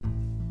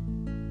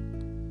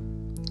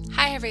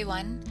Hi,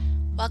 everyone.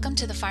 Welcome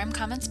to the Farm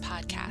Commons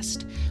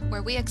podcast,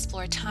 where we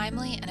explore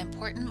timely and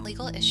important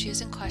legal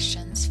issues and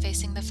questions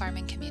facing the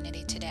farming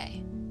community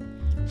today.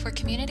 For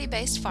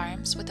community-based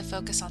farms with a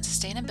focus on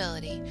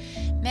sustainability,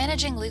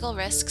 managing legal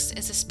risks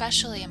is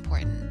especially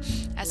important,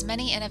 as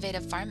many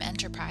innovative farm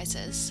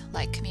enterprises,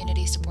 like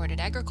community-supported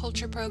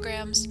agriculture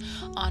programs,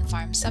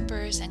 on-farm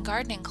suppers, and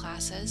gardening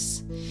classes,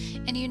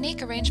 and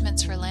unique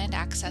arrangements for land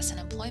access and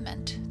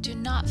employment, do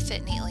not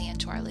fit neatly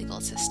into our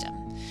legal system,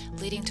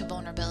 leading to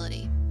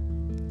vulnerability.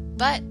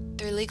 But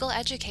through legal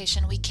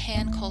education, we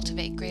can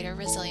cultivate greater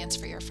resilience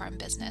for your farm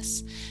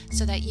business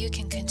so that you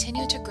can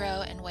continue to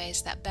grow in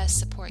ways that best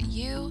support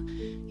you,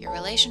 your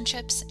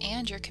relationships,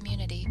 and your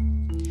community.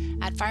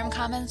 At Farm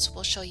Commons,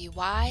 we'll show you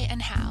why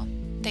and how.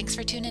 Thanks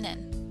for tuning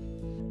in.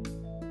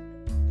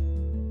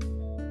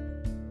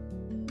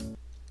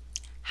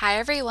 Hi,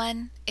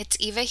 everyone. It's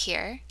Eva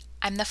here.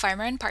 I'm the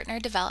Farmer and Partner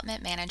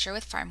Development Manager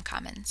with Farm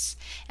Commons,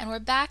 and we're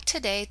back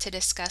today to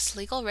discuss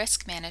legal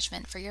risk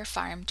management for your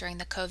farm during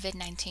the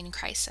COVID-19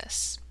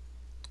 crisis.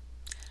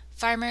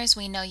 Farmers,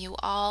 we know you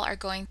all are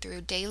going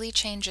through daily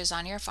changes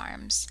on your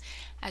farms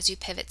as you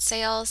pivot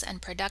sales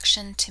and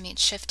production to meet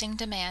shifting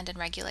demand and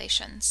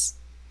regulations.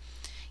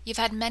 You've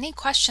had many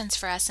questions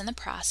for us in the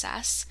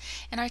process,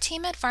 and our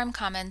team at Farm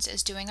Commons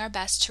is doing our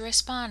best to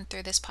respond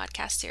through this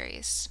podcast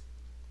series.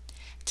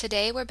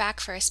 Today we're back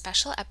for a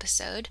special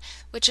episode,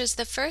 which is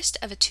the first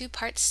of a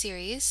two-part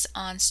series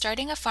on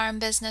starting a farm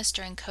business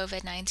during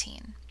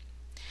COVID-19.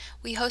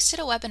 We hosted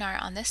a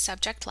webinar on this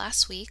subject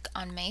last week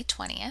on May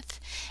 20th,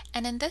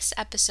 and in this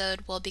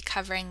episode we'll be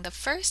covering the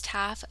first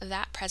half of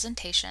that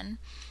presentation,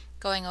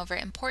 going over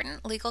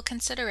important legal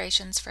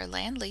considerations for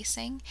land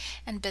leasing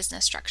and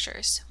business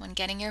structures when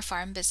getting your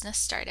farm business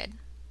started.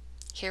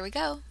 Here we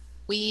go.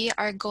 We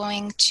are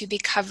going to be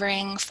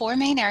covering four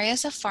main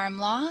areas of farm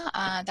law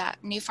that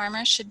new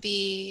farmers should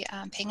be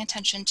paying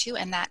attention to,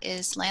 and that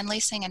is land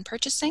leasing and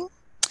purchasing.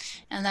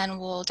 And then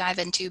we'll dive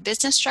into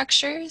business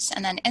structures,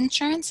 and then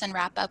insurance, and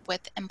wrap up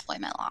with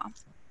employment law.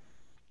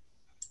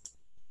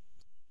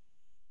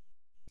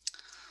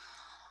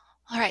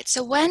 All right,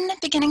 so when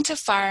beginning to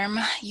farm,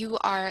 you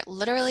are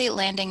literally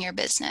landing your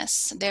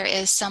business. There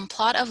is some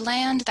plot of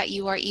land that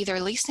you are either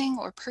leasing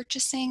or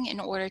purchasing in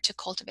order to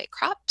cultivate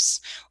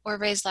crops or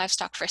raise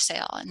livestock for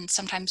sale, and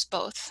sometimes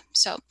both.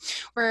 So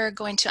we're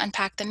going to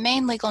unpack the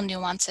main legal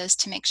nuances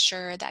to make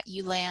sure that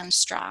you land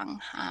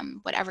strong,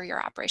 whatever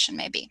your operation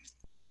may be.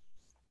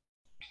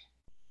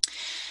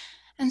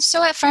 And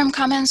so at Farm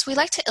Commons, we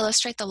like to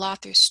illustrate the law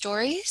through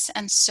stories,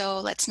 and so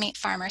let's meet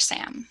Farmer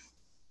Sam.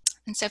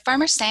 And so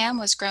Farmer Sam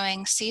was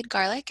growing seed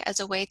garlic as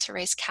a way to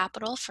raise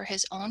capital for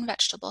his own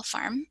vegetable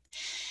farm.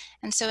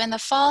 And so in the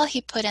fall,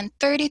 he put in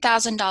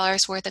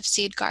 $30,000 worth of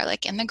seed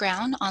garlic in the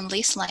ground on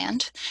leased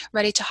land,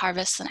 ready to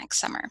harvest the next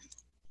summer.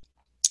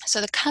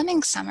 So the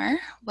coming summer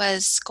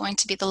was going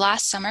to be the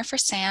last summer for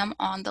Sam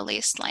on the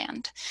leased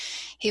land.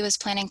 He was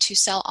planning to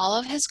sell all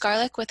of his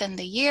garlic within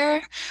the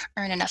year,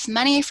 earn enough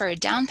money for a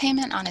down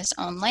payment on his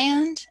own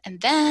land,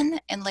 and then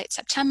in late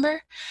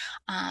September,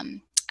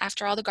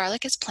 after all the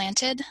garlic is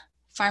planted,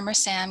 Farmer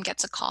Sam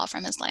gets a call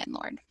from his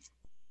landlord.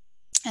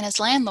 And his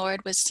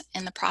landlord was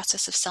in the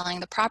process of selling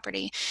the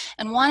property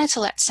and wanted to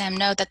let Sam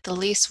know that the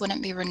lease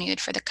wouldn't be renewed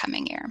for the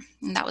coming year.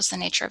 And that was the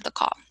nature of the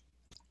call.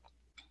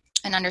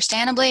 And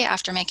understandably,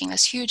 after making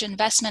this huge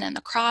investment in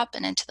the crop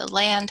and into the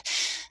land,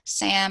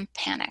 Sam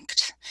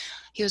panicked.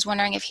 He was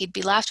wondering if he'd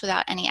be left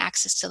without any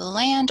access to the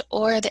land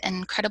or the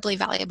incredibly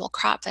valuable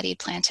crop that he'd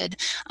planted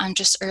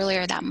just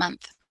earlier that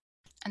month.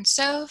 And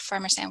so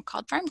Farmer Sam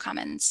called Farm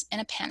Commons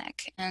in a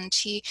panic, and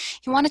he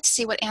wanted to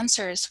see what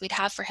answers we'd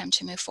have for him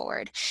to move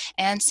forward.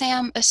 And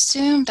Sam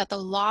assumed that the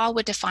law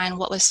would define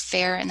what was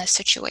fair in this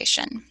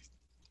situation.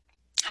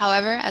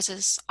 However, as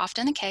is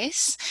often the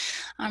case,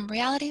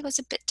 reality was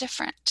a bit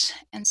different.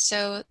 And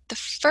so the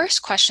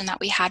first question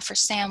that we had for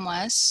Sam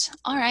was,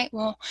 all right,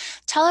 well,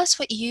 tell us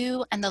what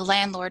you and the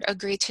landlord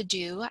agreed to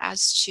do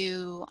as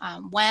to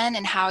when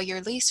and how your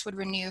lease would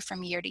renew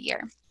from year to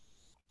year.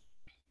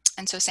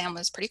 And so Sam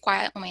was pretty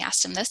quiet when we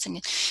asked him this,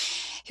 and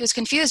he was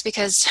confused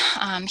because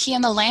he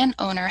and the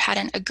landowner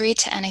hadn't agreed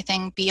to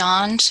anything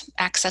beyond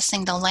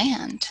accessing the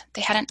land.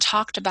 They hadn't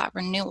talked about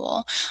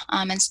renewal,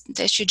 and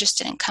the issue just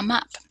didn't come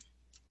up.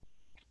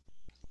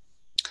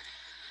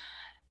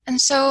 And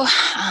so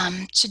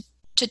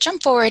to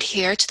jump forward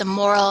here to the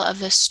moral of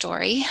this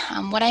story,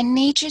 what I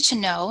need you to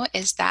know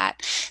is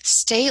that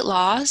state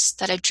laws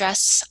that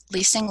address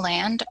leasing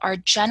land are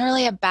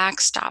generally a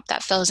backstop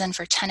that fills in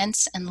for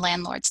tenants and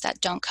landlords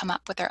that don't come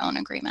up with their own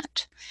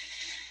agreement.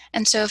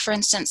 And so, for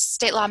instance,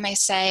 state law may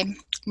say,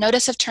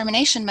 notice of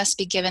termination must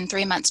be given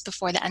 3 months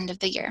before the end of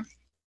the year.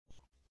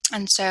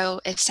 And so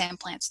if Sam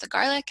plants the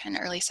garlic in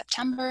early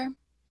September,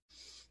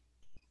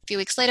 a few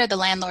weeks later, the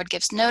landlord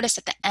gives notice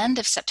at the end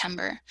of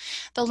September,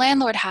 the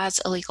landlord has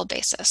a legal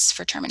basis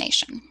for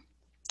termination.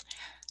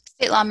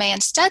 State law may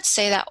instead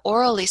say that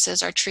oral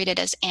leases are treated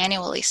as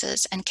annual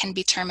leases and can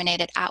be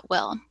terminated at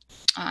will,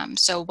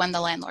 so when the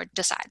landlord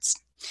decides.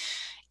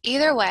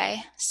 Either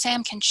way,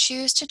 Sam can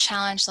choose to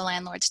challenge the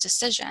landlord's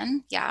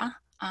decision,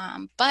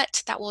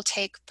 but that will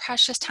take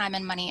precious time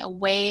and money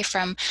away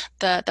from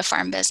the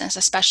farm business,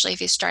 especially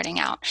if you're starting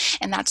out.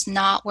 And that's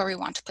not where we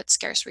want to put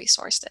scarce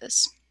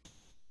resources.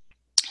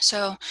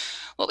 So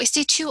what we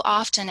see too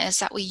often is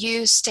that we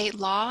use state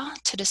law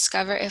to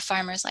discover if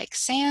farmers like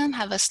Sam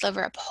have a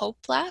sliver of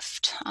hope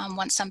left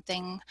once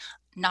something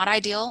not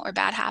ideal or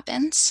bad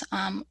happens,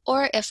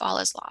 or if all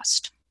is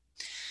lost.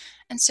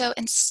 And so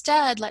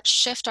instead, let's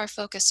shift our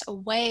focus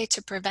away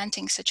to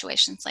preventing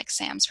situations like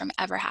Sam's from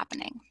ever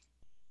happening.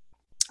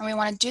 And we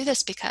want to do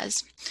this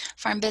because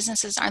farm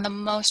businesses are the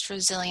most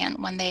resilient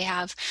when they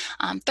have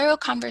thorough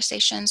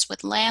conversations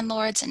with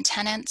landlords and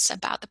tenants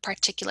about the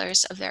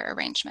particulars of their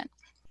arrangement.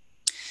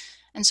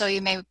 And so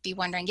you may be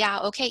wondering, yeah,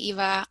 okay,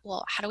 Eva,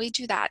 well, how do we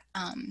do that?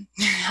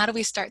 How do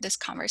we start this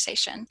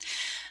conversation?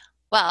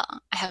 Well,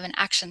 I have an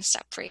action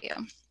step for you.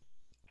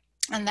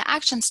 And the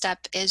action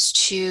step is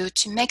to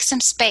make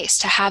some space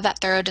to have that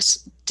thorough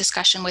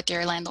discussion with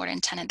your landlord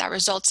and tenant that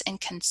results in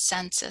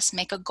consensus.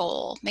 Make a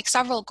goal, make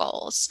several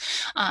goals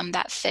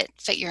that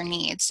fit your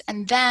needs.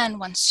 And then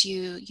once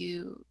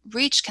you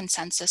reach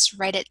consensus,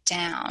 write it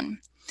down.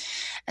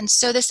 And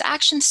so this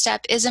action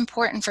step is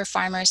important for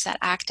farmers that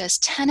act as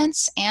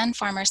tenants and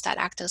farmers that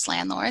act as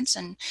landlords.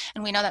 And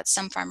we know that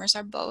some farmers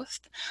are both.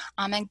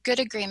 And good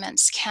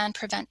agreements can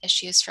prevent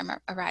issues from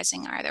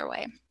arising either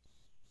way.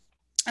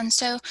 And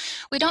so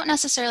we don't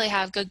necessarily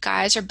have good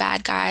guys or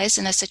bad guys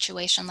in a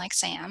situation like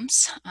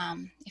Sam's.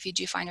 If you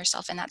do find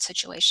yourself in that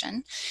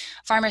situation,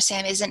 Farmer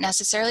Sam isn't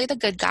necessarily the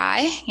good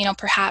guy. You know,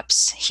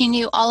 perhaps he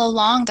knew all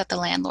along that the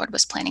landlord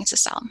was planning to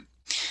sell.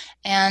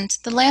 And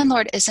the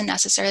landlord isn't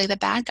necessarily the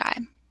bad guy.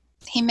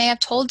 He may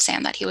have told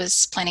Sam that he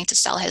was planning to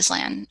sell his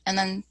land, and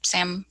then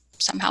Sam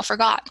somehow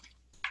forgot.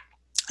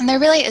 And there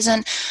really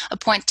isn't a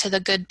point to the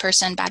good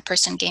person, bad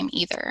person game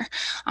either.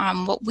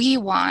 What we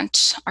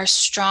want are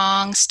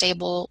strong,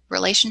 stable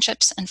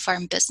relationships and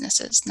farm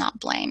businesses, not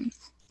blame.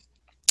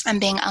 And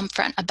being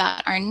upfront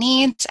about our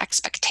needs,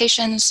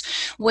 expectations,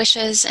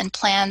 wishes, and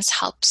plans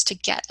helps to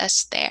get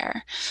us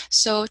there.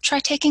 So try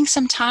taking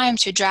some time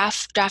to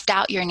draft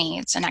out your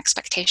needs and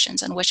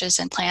expectations and wishes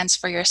and plans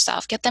for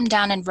yourself. Get them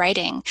down in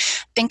writing.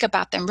 Think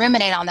about them,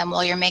 ruminate on them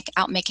while you're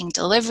out making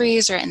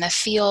deliveries or in the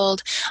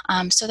field,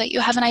 so that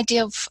you have an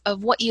idea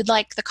of what you'd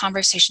like the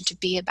conversation to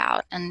be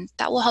about. And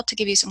that will help to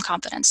give you some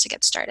confidence to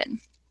get started.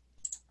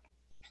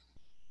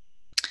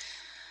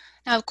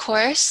 Now, of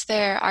course,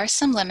 there are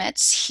some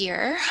limits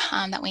here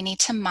that we need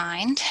to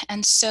mind.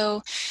 And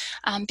so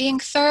being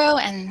thorough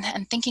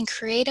and thinking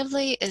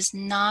creatively is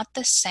not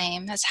the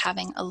same as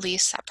having a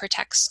lease that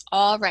protects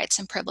all rights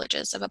and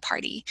privileges of a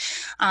party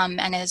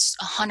and is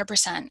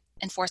 100%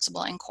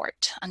 enforceable in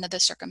court under the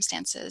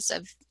circumstances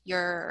of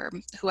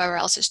whoever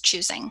else is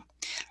choosing.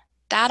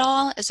 That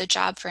all is a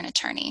job for an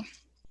attorney.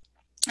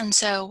 And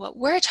so what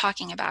we're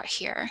talking about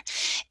here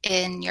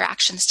in your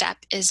action step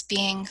is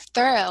being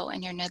thorough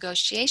in your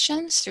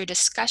negotiations through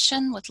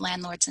discussion with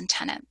landlords and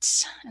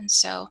tenants. And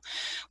so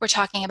we're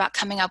talking about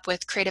coming up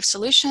with creative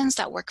solutions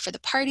that work for the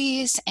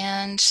parties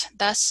and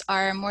thus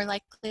are more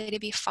likely to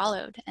be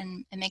followed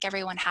and make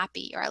everyone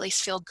happy, or at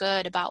least feel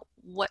good about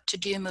what to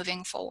do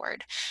moving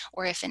forward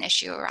or if an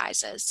issue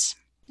arises.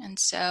 And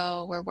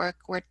so we're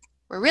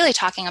really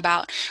talking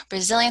about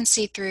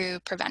resiliency through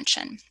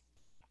prevention.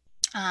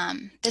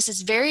 This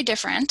is very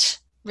different,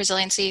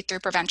 resiliency through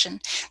prevention,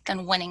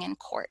 than winning in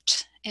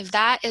court. If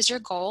that is your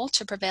goal,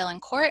 to prevail in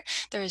court,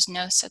 there is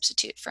no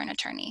substitute for an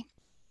attorney.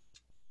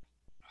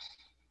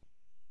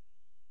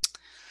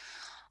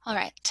 All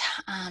right,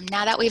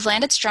 now that we've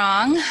landed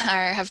strong, or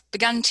have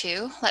begun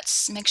to,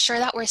 let's make sure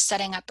that we're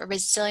setting up a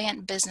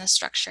resilient business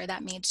structure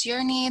that meets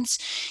your needs,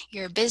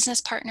 your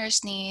business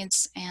partner's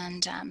needs,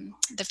 and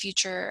the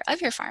future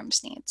of your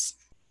farm's needs.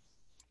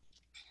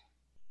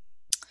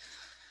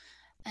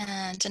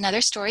 And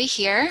another story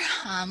here.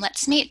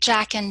 Let's meet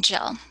Jack and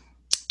Jill,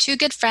 two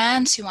good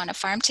friends who want to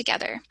farm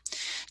together.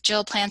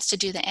 Jill plans to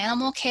do the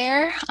animal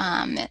care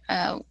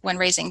when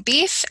raising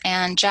beef,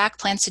 and Jack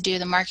plans to do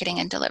the marketing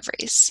and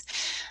deliveries.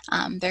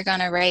 They're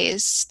going to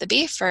raise the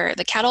beef or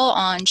the cattle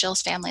on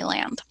Jill's family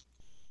land.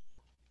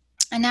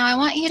 And now I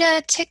want you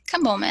to take a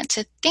moment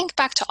to think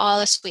back to all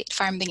the sweet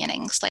farm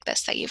beginnings like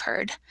this that you've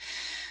heard.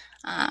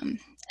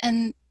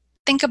 And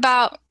think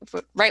about,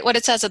 write what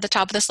it says at the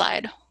top of the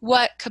slide.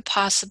 What could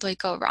possibly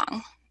go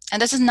wrong? And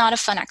this is not a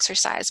fun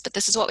exercise, but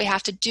this is what we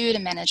have to do to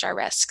manage our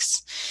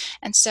risks.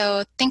 And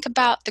so think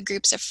about the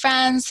groups of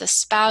friends, the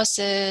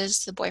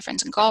spouses, the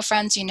boyfriends and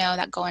girlfriends you know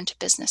that go into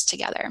business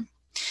together.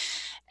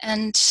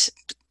 And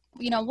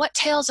what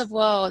tales of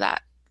woe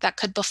that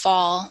could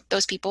befall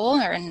those people,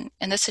 or in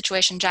this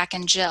situation, Jack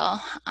and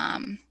Jill.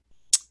 And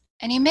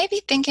you may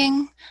be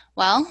thinking,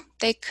 well,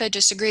 they could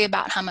disagree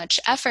about how much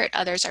effort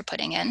others are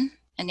putting in.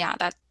 And yeah,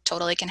 that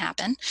totally can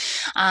happen.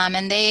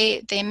 And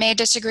they may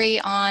disagree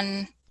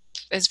on,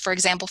 for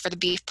example, for the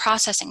beef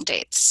processing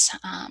dates.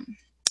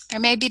 There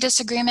may be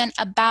disagreement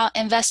about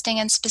investing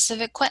in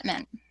specific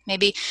equipment.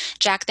 Maybe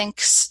Jack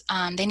thinks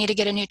they need to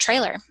get a new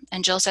trailer,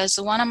 and Jill says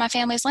the one on my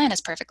family's land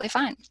is perfectly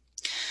fine.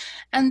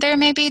 And there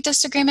may be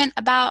disagreement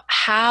about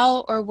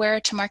how or where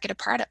to market a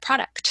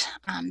product.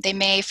 They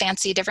may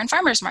fancy different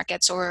farmers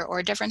markets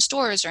or different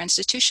stores or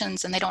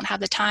institutions, and they don't have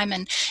the time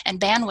and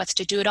bandwidth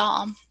to do it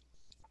all.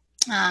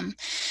 And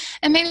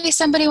maybe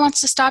somebody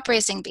wants to stop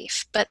raising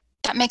beef, but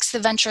that makes the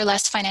venture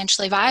less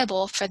financially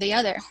viable for the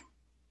other.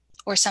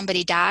 Or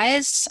somebody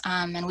dies,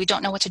 and we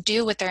don't know what to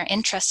do with their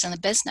interest in the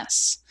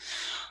business.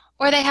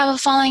 Or they have a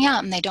falling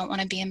out and they don't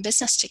want to be in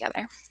business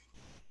together.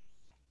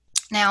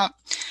 Now,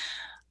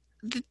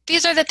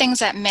 these are the things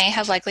that may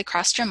have likely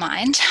crossed your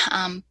mind,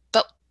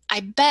 but I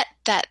bet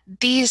that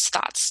these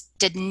thoughts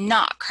did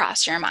not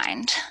cross your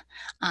mind.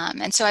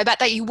 And so I bet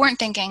that you weren't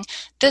thinking,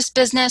 this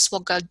business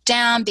will go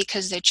down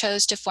because they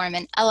chose to form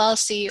an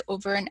LLC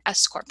over an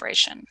S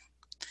corporation.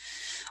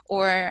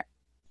 Or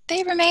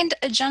they remained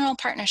a general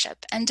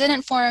partnership and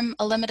didn't form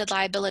a limited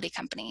liability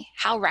company.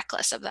 How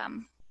reckless of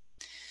them.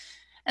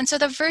 And so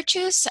the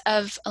virtues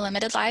of a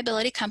limited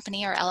liability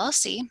company or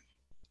LLC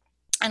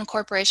and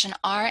corporation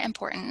are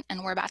important,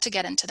 and we're about to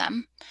get into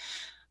them.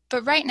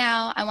 But right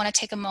now, I want to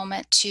take a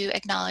moment to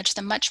acknowledge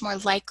the much more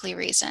likely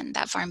reason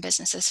that farm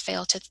businesses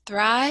fail to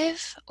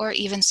thrive or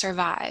even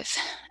survive.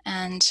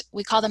 And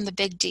we call them the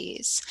big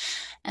Ds.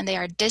 And they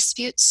are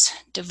disputes,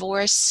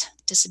 divorce,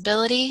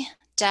 disability,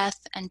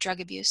 death, and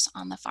drug abuse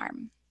on the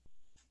farm.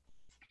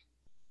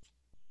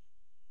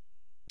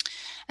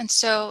 And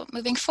so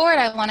moving forward,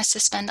 I want us to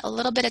spend a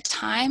little bit of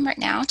time right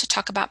now to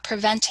talk about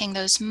preventing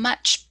those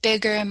much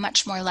bigger and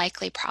much more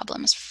likely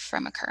problems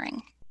from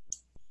occurring.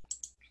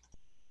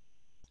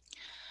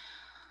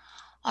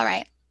 All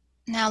right,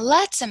 now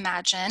let's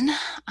imagine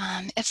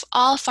if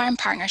all farm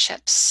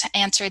partnerships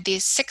answered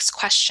these 6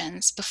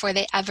 questions before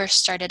they ever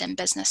started in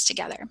business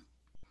together.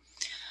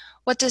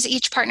 What does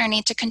each partner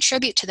need to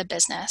contribute to the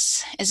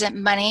business? Is it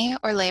money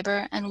or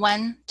labor, and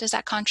when does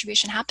that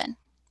contribution happen?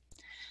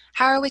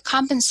 How are we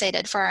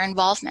compensated for our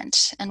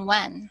involvement, and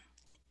when?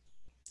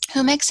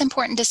 Who makes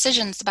important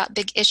decisions about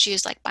big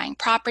issues like buying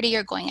property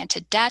or going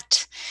into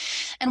debt?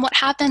 And what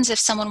happens if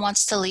someone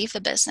wants to leave the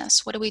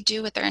business? What do we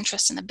do with their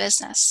interest in the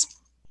business?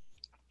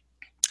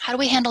 How do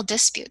we handle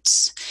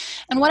disputes?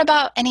 And what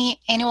about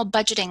any annual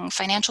budgeting,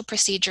 financial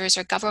procedures,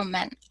 or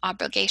government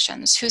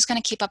obligations? Who's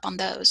going to keep up on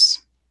those?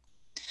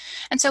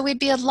 And so we'd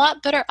be a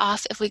lot better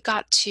off if we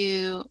got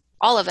to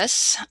all of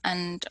us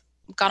and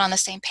got on the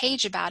same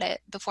page about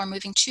it before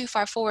moving too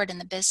far forward in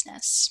the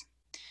business.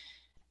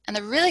 And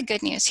the really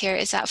good news here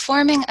is that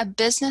forming a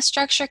business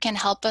structure can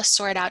help us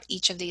sort out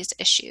each of these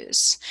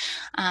issues.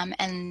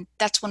 And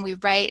that's when we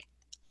write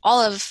all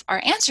of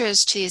our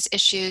answers to these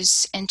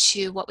issues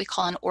into what we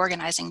call an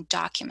organizing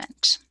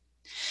document.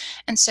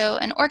 And so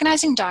an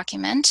organizing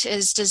document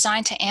is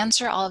designed to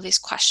answer all of these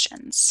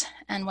questions.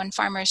 And when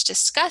farmers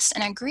discuss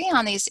and agree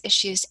on these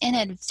issues in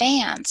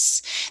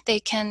advance, they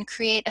can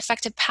create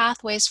effective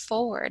pathways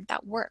forward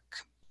that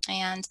work.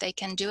 And they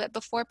can do it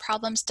before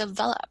problems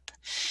develop.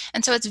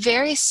 And so it's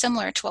very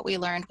similar to what we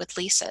learned with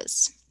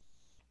leases.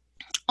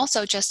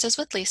 Also, just as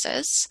with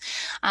leases,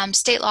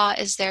 state law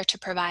is there to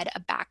provide a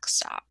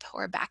backstop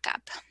or a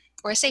backup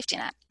or a safety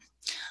net,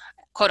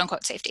 quote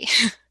unquote safety.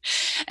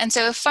 And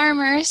so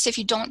farmers, if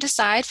you don't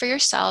decide for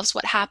yourselves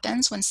what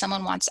happens when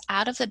someone wants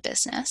out of the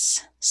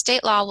business,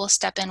 state law will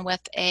step in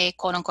with a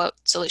quote unquote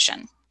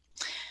solution.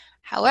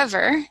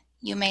 However,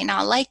 you may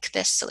not like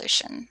this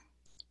solution.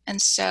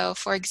 And so,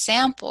 for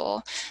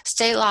example,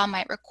 state law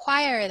might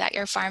require that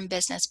your farm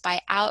business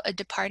buy out a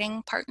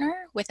departing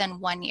partner within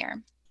 1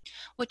 year,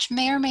 which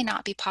may or may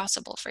not be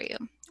possible for you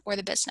or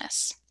the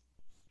business.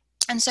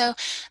 And so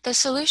the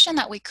solution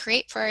that we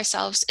create for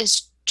ourselves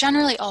is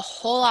generally a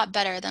whole lot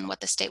better than what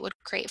the state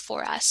would create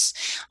for us,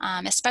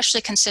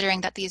 especially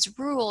considering that these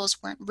rules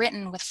weren't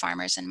written with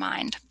farmers in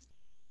mind.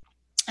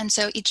 And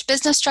so each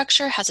business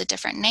structure has a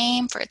different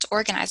name for its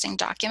organizing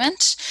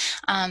document,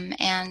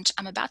 and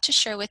I'm about to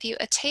share with you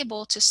a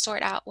table to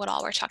sort out what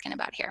all we're talking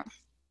about here.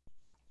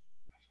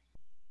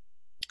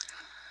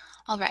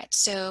 All right,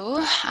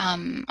 so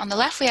on the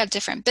left we have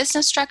different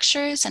business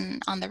structures,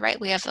 and on the right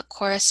we have the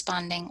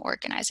corresponding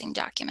organizing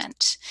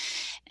document.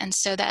 And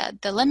so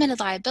the limited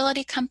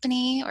liability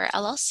company, or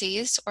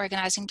LLC's,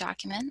 organizing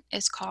document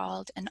is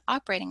called an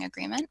operating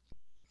agreement.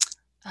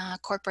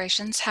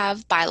 Corporations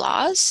have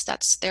bylaws,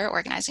 that's their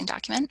organizing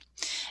document.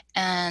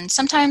 And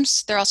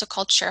sometimes they're also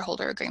called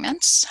shareholder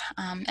agreements.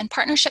 And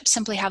partnerships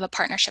simply have a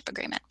partnership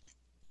agreement.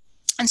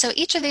 And so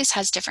each of these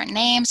has different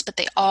names, but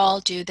they all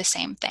do the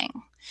same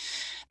thing.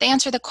 They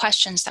answer the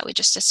questions that we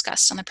just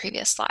discussed on the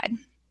previous slide.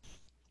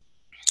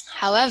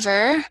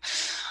 However,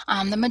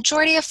 the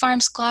majority of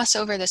farms gloss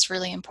over this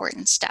really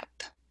important step.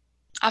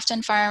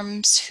 Often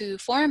farms who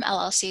form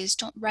LLCs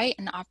don't write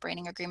an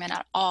operating agreement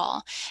at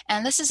all,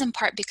 and this is in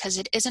part because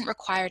it isn't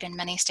required in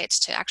many states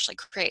to actually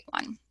create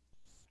one.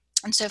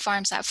 And so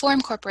farms that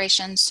form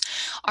corporations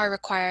are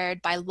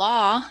required by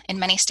law in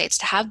many states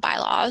to have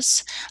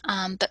bylaws,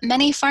 but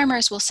many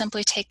farmers will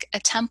simply take a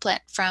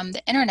template from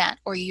the internet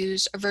or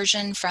use a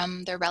version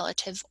from their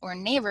relative or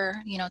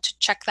neighbor, to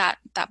check that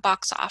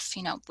box off.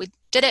 We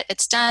did it,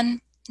 it's done,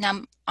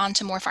 now on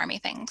to more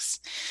farmy things.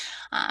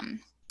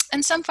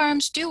 And some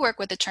farms do work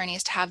with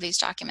attorneys to have these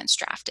documents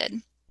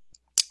drafted.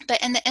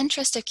 But in the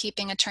interest of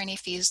keeping attorney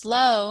fees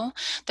low,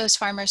 those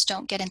farmers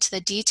don't get into the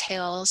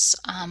details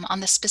on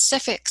the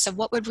specifics of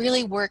what would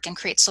really work and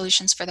create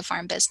solutions for the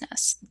farm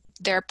business,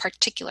 their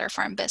particular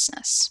farm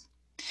business.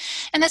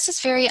 And this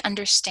is very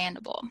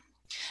understandable.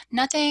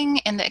 Nothing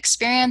in the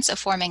experience of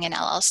forming an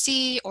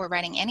LLC or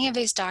writing any of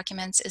these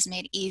documents is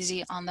made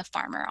easy on the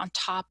farmer, on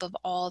top of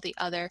all the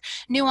other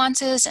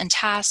nuances and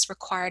tasks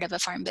required of a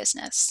farm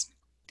business.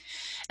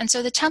 And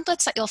so the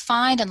templates that you'll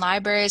find in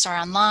libraries or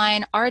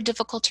online are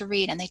difficult to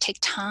read, and they take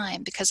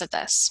time because of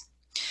this.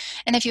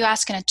 And if you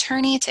ask an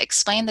attorney to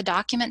explain the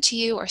document to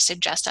you or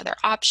suggest other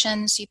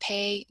options, you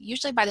pay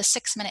usually by the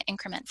 6-minute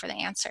increment for the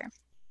answer.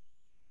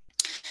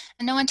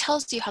 And no one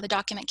tells you how the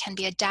document can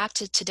be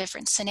adapted to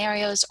different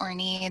scenarios or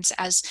needs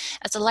as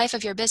the life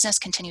of your business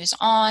continues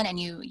on and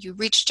you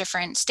reach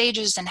different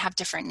stages and have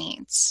different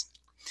needs.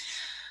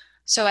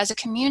 So as a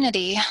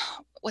community,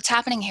 what's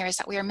happening here is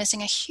that we are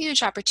missing a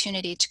huge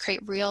opportunity to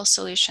create real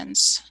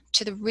solutions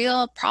to the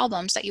real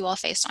problems that you all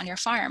face on your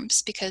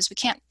farms because we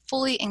can't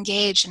fully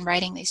engage in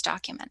writing these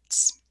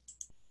documents.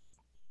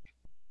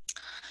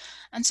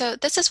 And so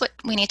this is what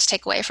we need to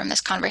take away from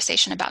this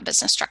conversation about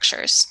business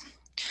structures.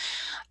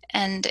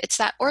 And it's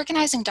that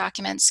organizing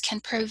documents can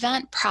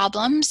prevent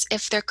problems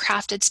if they're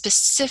crafted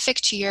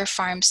specific to your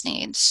farm's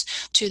needs,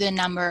 to the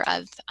number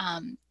of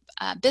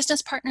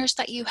business partners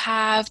that you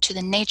have, to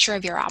the nature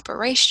of your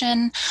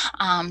operation,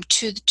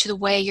 to the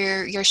way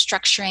you're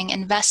structuring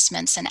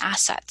investments and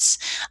assets.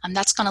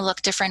 That's going to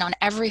look different on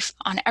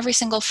every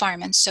single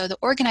farm, and so the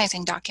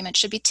organizing document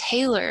should be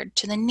tailored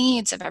to the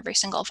needs of every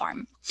single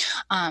farm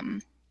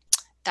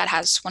that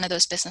has one of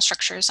those business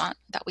structures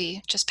that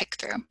we just picked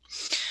through.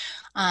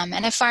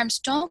 And if farms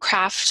don't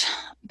craft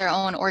their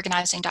own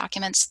organizing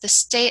documents, the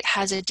state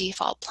has a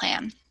default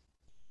plan.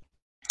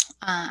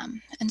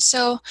 And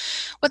so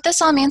what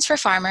this all means for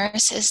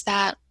farmers is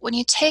that when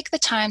you take the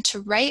time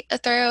to write a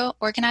thorough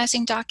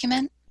organizing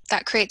document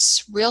that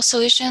creates real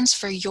solutions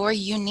for your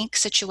unique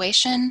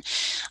situation,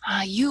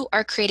 you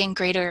are creating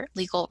greater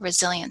legal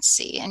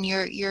resiliency, and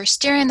you're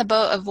steering the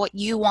boat of what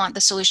you want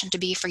the solution to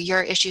be for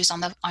your issues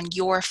on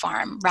your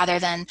farm, rather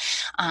than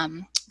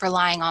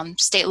relying on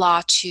state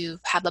law to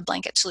have a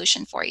blanket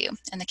solution for you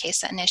in the case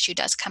that an issue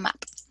does come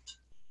up.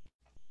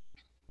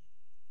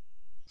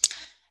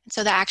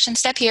 So the action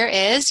step here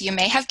is, you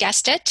may have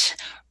guessed it,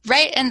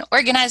 write an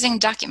organizing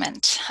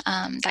document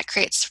that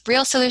creates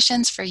real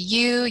solutions for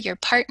you, your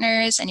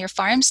partners, and your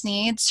farm's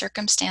needs,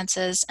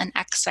 circumstances, and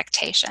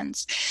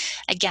expectations.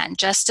 Again,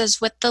 just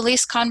as with the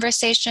lease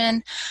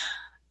conversation,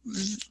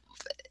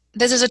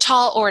 this is a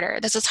tall order.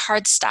 This is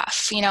hard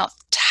stuff. You know,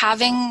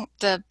 having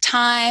the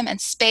time and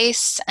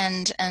space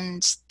and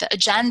the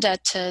agenda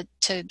to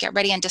get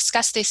ready and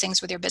discuss these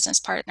things with your business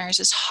partners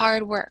is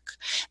hard work,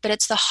 but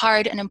it's the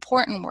hard and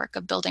important work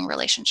of building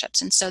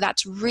relationships. And so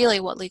that's really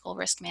what legal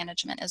risk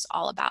management is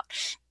all about: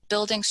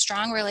 building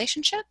strong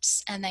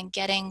relationships and then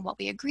getting what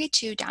we agreed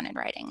to down in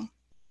writing.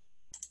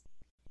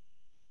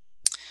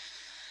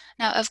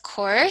 Now, of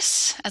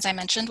course, as I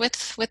mentioned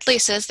with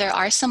leases, there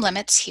are some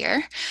limits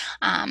here.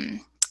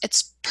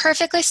 It's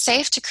perfectly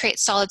safe to create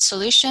solid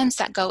solutions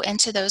that go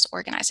into those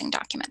organizing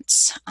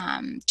documents.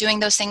 Doing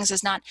those things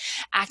is not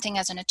acting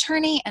as an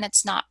attorney, and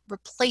it's not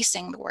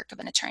replacing the work of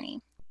an attorney,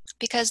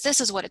 because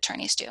this is what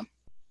attorneys do.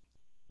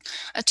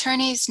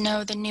 Attorneys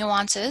know the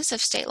nuances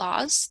of state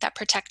laws that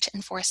protect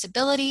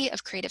enforceability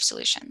of creative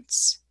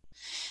solutions.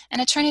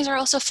 And attorneys are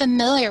also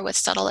familiar with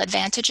subtle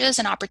advantages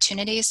and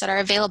opportunities that are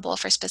available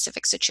for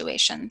specific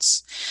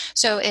situations.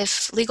 So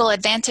if legal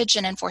advantage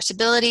and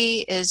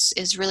enforceability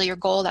is really your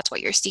goal, that's what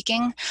you're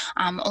seeking,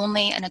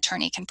 only an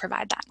attorney can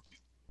provide that.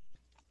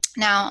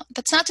 Now,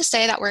 that's not to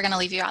say that we're going to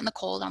leave you out in the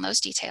cold on those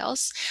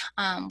details.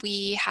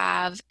 We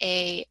have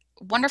a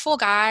wonderful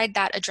guide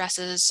that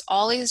addresses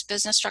all these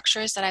business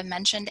structures that I've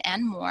mentioned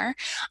and more,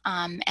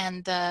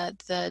 and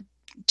the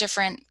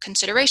different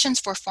considerations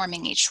for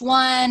forming each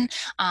one,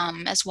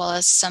 as well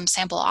as some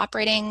sample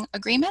operating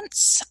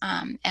agreements.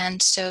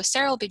 And so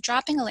Sarah will be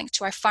dropping a link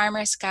to our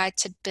Farmer's Guide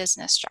to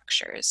Business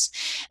Structures.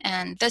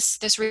 And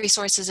this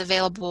resource is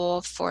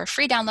available for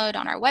free download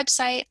on our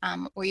website,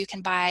 or you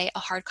can buy a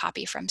hard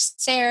copy from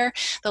Sarah.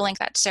 The link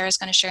that Sarah is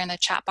going to share in the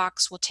chat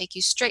box will take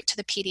you straight to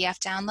the PDF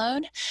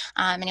download,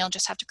 and you'll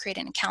just have to create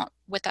an account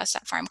with us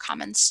at Farm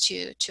Commons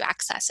to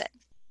access it.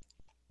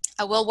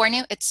 I will warn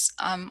you, it's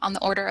on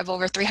the order of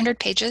over 300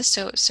 pages,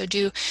 so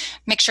do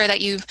make sure that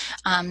you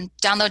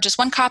download just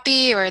one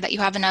copy, or that you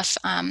have enough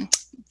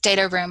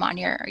data room on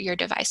your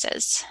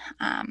devices.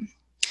 All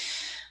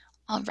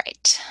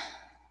right,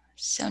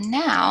 so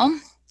now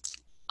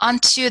on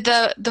to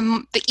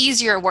the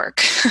easier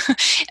work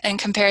in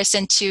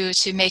comparison to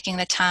making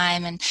the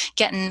time and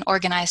getting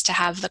organized to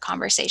have the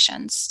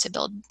conversations to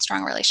build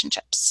strong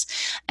relationships,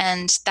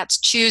 and that's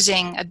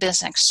choosing a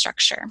business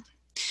structure.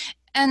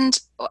 And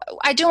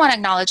I do want to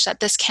acknowledge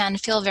that this can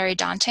feel very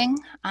daunting,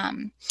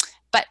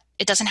 but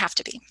it doesn't have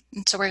to be.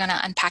 And so we're going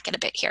to unpack it a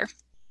bit here.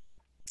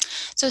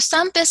 So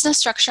some business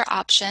structure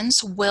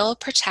options will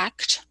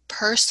protect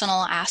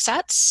personal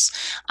assets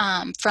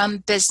from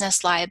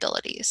business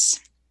liabilities.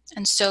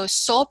 And so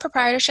sole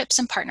proprietorships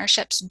and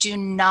partnerships do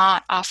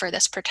not offer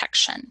this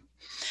protection.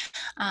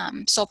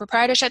 Sole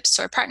proprietorships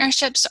or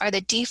partnerships are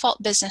the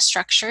default business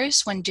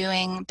structures when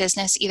doing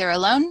business either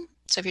alone.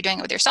 So if you're doing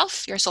it with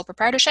yourself, you're a sole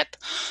proprietorship,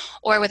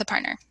 or with a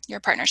partner, you're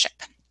a partnership.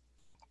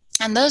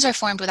 And those are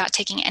formed without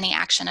taking any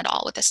action at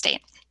all with the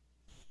state.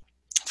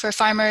 For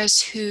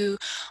farmers who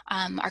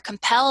are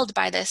compelled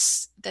by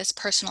this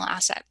personal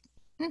asset,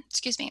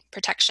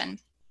 protection,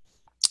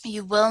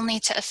 you will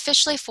need to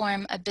officially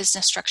form a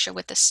business structure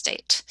with the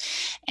state.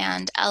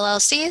 And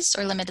LLCs,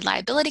 or limited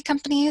liability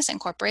companies, and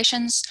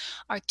corporations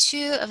are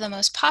two of the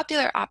most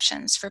popular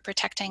options for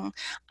protecting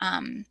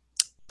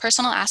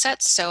personal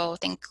assets. So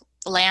think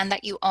land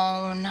that you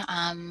own,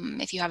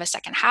 if you have a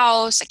second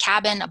house, a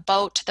cabin, a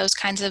boat, those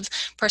kinds of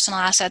personal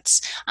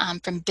assets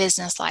from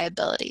business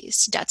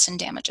liabilities, debts, and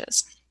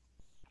damages.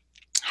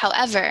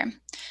 However,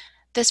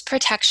 this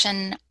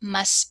protection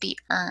must be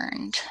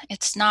earned.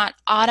 It's not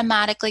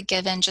automatically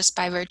given just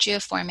by virtue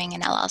of forming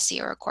an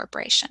LLC or a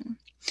corporation.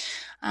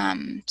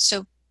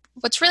 So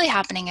what's really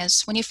happening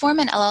is when you form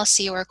an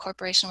LLC or a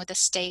corporation with the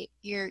state,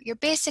 you're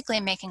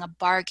basically making a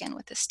bargain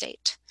with the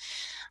state.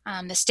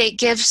 The state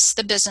gives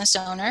the business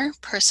owner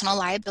personal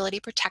liability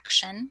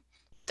protection,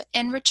 but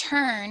in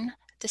return,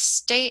 the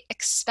state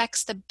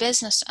expects the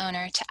business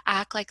owner to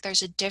act like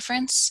there's a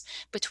difference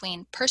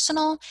between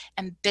personal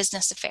and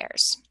business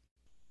affairs.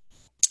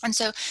 And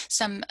so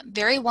some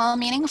very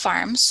well-meaning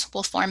farms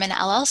will form an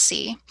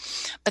LLC,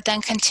 but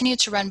then continue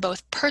to run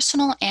both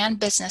personal and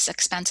business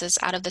expenses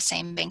out of the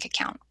same bank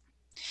account.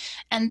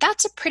 And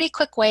that's a pretty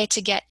quick way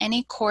to get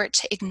any court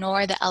to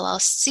ignore the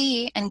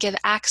LLC and give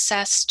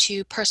access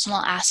to personal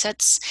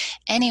assets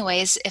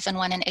anyways, if and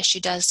when an issue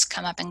does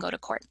come up and go to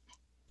court.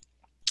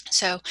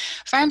 So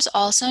farms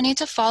also need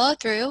to follow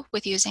through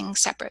with using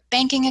separate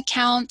banking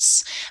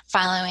accounts,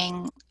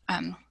 filing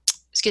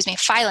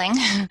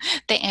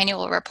the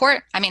annual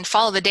report. I mean,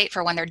 follow the date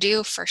for when they're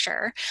due for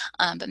sure,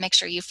 but make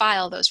sure you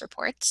file those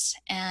reports.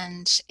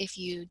 And if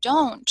you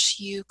don't,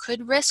 you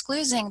could risk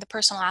losing the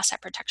personal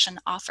asset protection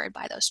offered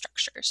by those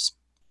structures.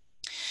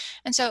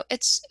 And so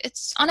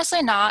it's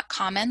honestly not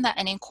common that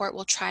any court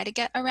will try to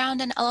get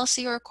around an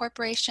LLC or a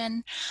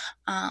corporation.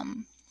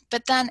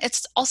 But then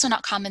it's also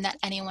not common that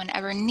anyone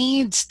ever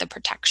needs the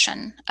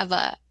protection of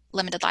a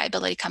limited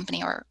liability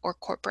company or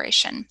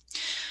corporation.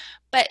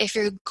 But if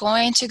you're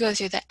going to go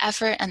through the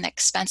effort and the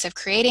expense of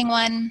creating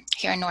one,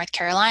 here in North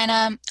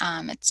Carolina,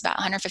 it's about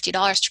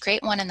 $150 to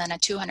create one and then a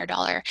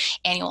 $200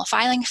 annual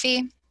filing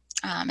fee.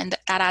 And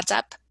that adds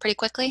up pretty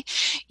quickly.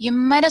 You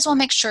might as well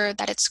make sure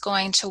that it's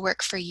going to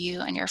work for you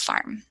and your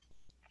farm.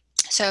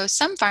 So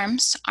some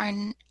farms are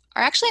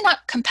actually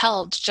not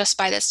compelled just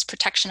by this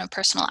protection of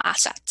personal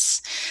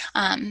assets.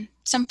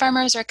 Some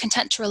farmers are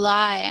content to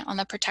rely on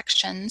the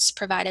protections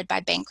provided by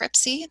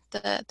bankruptcy,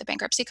 the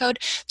bankruptcy code,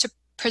 to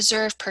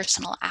preserve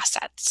personal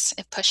assets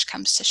if push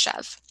comes to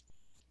shove.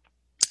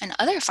 And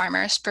other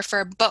farmers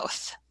prefer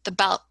both the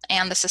belt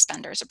and the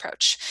suspenders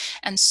approach.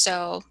 And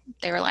so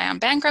they rely on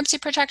bankruptcy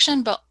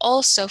protection, but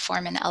also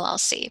form an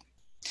LLC.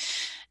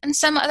 And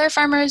some other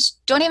farmers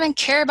don't even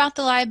care about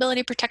the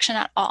liability protection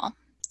at all.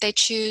 They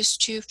choose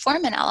to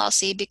form an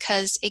LLC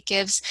because it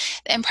gives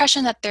the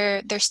impression that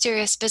they're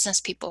serious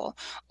business people,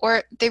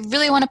 or they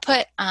really want to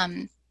put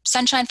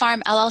Sunshine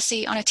Farm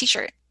LLC on a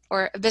t-shirt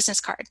or a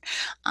business card.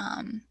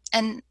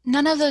 And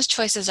none of those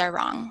choices are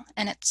wrong.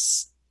 And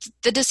it's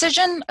the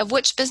decision of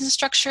which business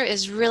structure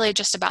is really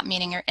just about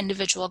meeting your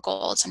individual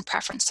goals and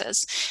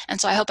preferences. And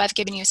so I hope I've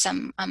given you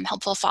some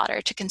helpful fodder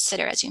to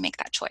consider as you make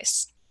that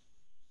choice.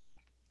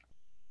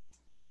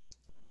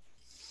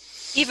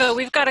 Eva,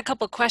 we've got a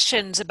couple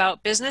questions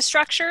about business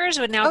structures.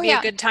 Would now be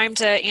a good time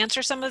to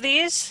answer some of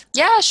these?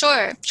 Yeah,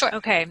 sure.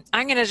 Okay,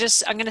 I'm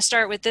gonna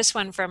start with this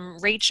one from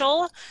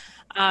Rachel,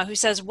 who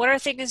says, what are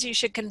things you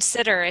should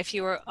consider if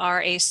you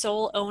are a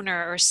sole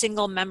owner or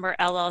single member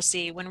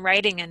LLC when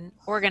writing an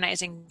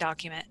organizing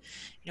document?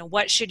 You know,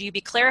 what should you be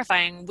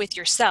clarifying with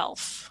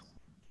yourself?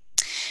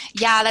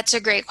 Yeah, that's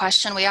a great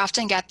question. We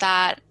often get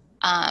that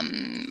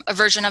a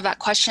version of that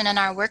question in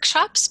our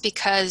workshops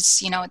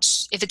because, you know,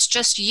 if it's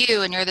just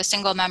you and you're the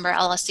single member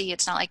LLC,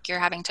 it's not like you're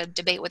having to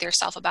debate with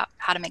yourself about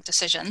how to make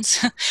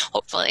decisions,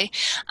 hopefully.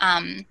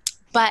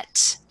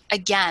 But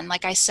again,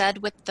 like I said,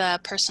 with the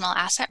personal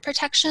asset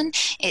protection,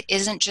 it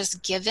isn't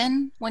just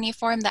given when you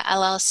form the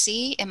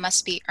LLC, it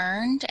must be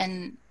earned.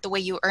 And the way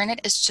you earn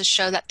it is to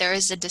show that there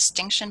is a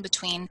distinction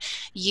between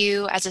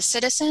you as a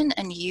citizen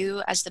and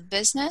you as the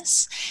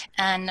business.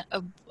 And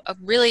a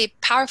really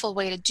powerful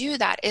way to do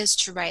that is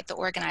to write the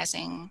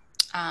organizing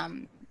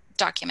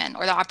document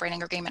or the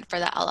operating agreement for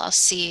the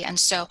LLC. And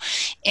so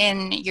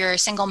in your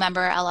single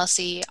member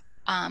LLC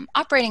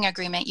operating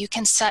agreement, you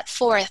can set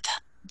forth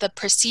the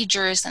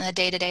procedures and the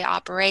day-to-day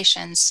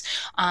operations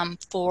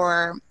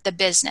for the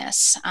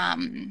business.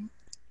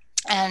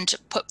 and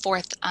put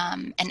forth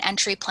an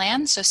entry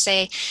plan. So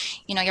say,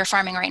 you're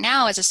farming right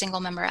now as a single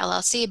member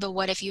LLC, but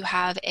what if you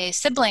have a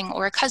sibling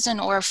or a cousin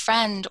or a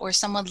friend or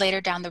someone later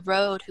down the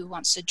road who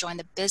wants to join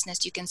the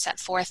business? You can set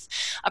forth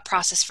a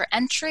process for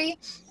entry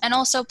and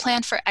also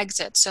plan for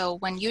exit. So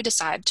when you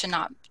decide to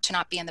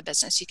not be in the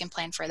business, you can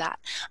plan for that.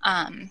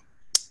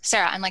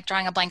 Sarah, I'm like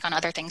drawing a blank on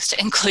other things to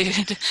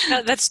include.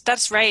 No,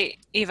 that's right,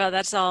 Eva.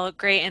 That's all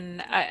great,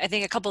 and I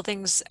think a couple of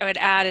things I would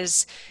add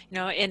is,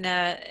 in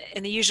the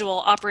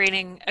usual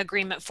operating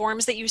agreement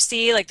forms that you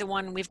see, like the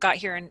one we've got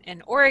here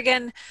in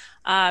Oregon,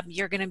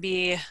 you're going to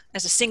be,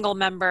 as a single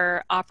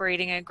member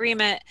operating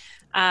agreement,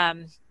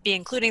 be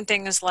including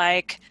things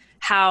like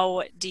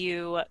how do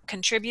you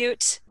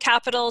contribute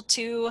capital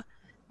to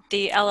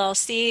the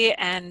LLC,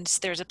 and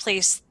there's a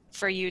place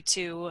for you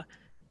to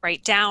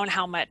write down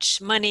how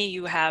much money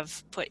you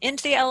have put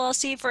into the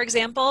LLC, for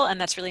example, and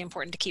that's really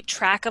important to keep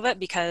track of it,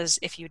 because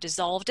if you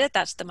dissolved it,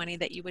 that's the money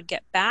that you would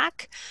get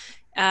back.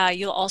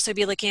 You'll also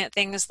be looking at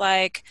things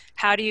like,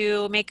 how do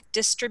you make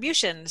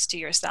distributions to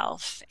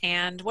yourself?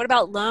 And what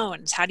about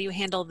loans? How do you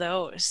handle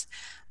those?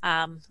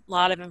 A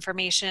lot of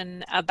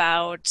information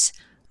about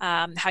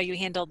how you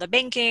handle the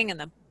banking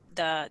and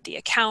the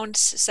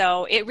accounts.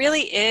 So it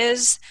really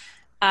is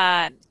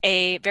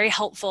a very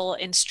helpful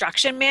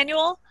instruction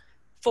manual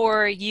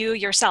for you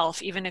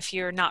yourself, even if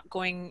you're not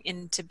going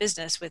into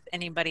business with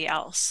anybody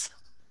else.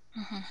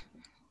 Mm-hmm.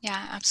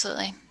 Yeah,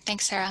 absolutely.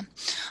 Thanks, Sarah.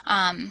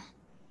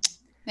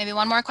 Maybe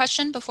one more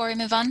question before we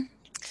move on.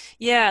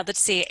 Yeah,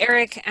 let's see.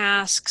 Eric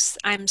asks,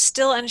 I'm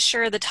still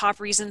unsure the top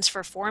reasons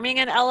for forming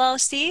an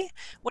LLC.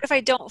 What if I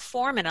don't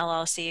form an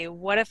LLC?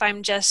 What if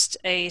I'm just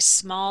a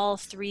small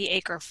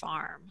 3-acre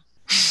farm?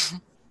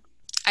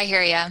 I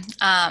hear you.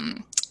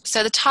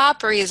 So the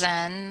top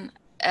reason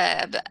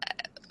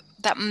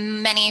that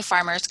many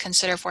farmers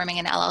consider forming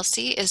an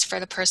LLC is for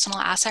the personal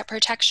asset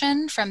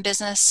protection from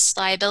business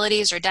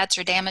liabilities or debts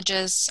or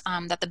damages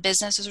that the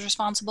business is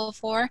responsible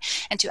for,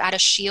 and to add a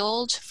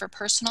shield for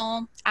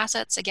personal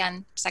assets.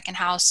 Again, second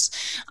house,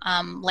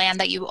 land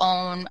that you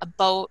own, a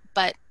boat,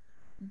 but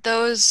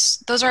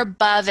those are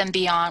above and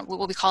beyond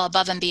what we call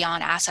above and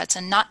beyond assets,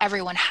 and not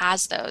everyone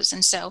has those.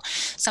 And so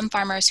some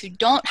farmers who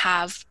don't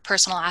have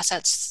personal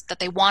assets that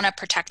they want to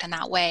protect in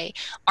that way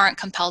aren't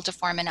compelled to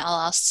form an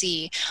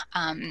LLC.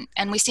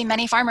 And we see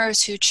many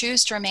farmers who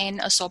choose to remain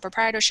a sole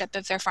proprietorship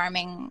if they're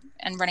farming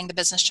and running the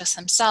business just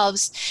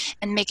themselves,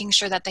 and making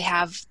sure that they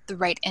have the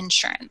right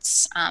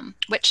insurance,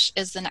 which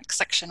is the next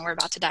section we're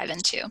about to dive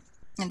into.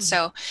 And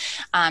so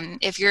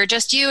if you're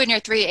just you and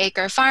your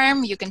 3-acre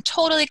farm, you can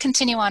totally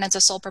continue on as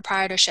a sole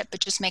proprietorship, but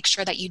just make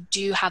sure that you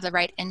do have the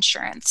right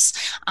insurance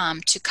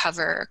to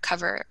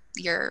cover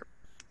your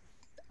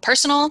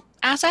personal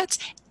assets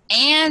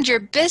and your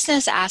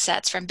business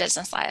assets from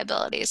business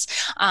liabilities.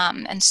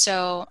 And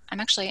so I'm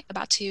actually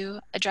about to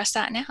address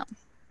that now.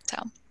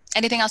 So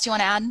anything else you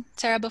want to add,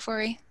 Sarah, before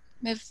we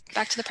move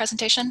back to the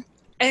presentation?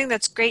 I think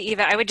that's great,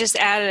 Eva. I would just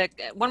add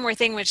one more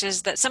thing, which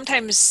is that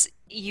sometimes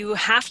you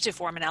have to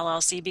form an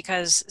LLC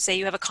because, say,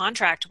 you have a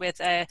contract with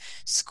a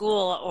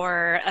school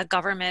or a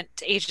government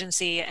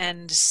agency,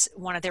 and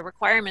one of their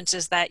requirements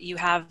is that you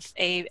have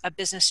a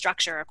business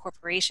structure, a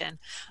corporation,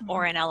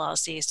 or an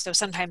LLC. So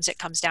sometimes it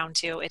comes down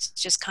to, it's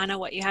just kind of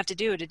what you have to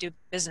do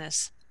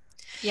business.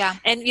 Yeah.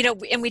 And,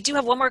 and we do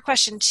have one more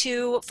question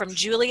too from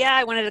Julia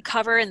I wanted to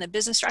cover in the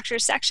business structure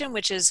section,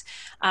 which is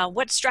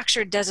what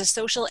structure does a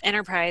social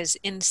enterprise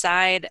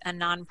inside a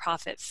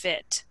nonprofit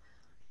fit?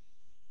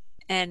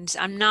 And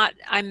I'm not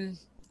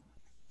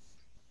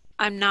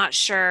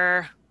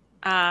sure.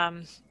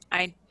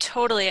 I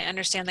totally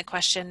understand the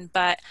question,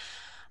 but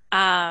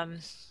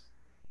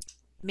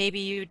maybe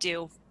you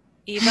do,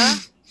 Eva.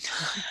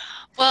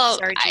 Well,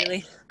 sorry,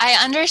 Julie.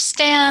 I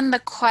understand the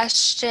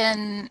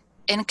question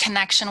in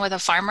connection with a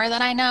farmer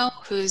that I know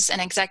who's an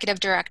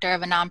executive director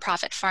of a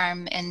nonprofit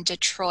farm in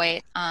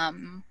Detroit.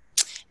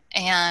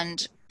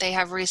 And they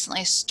have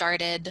recently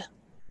started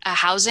a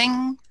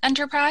housing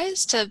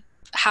enterprise to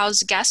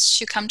house guests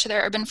who come to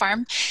their urban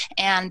farm.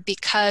 And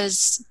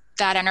because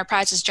that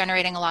enterprise is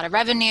generating a lot of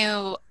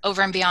revenue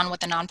over and beyond what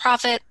the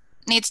nonprofit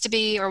needs to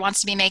be or wants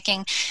to be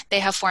making,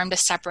 they have formed a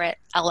separate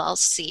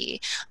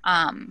LLC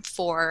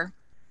for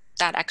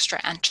that extra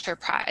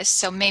enterprise.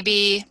 So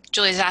maybe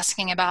Julie's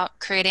asking about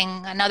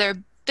creating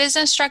another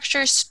business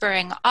structure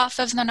spurring off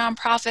of the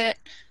nonprofit,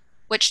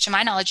 which to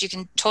my knowledge you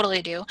can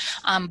totally do,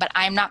 but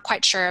I'm not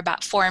quite sure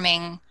about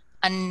forming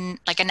an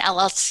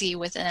LLC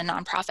within a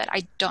nonprofit.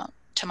 I don't,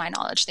 to my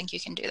knowledge, think you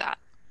can do that.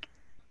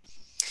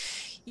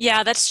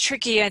 Yeah, that's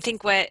tricky. I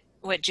think what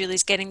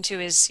Julie's getting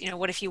to is,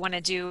 what if you want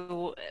to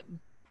do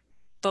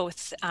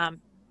both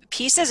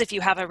pieces? If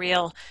you have a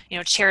real,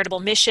 charitable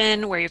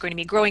mission where you're going to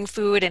be growing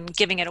food and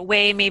giving it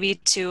away, maybe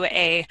to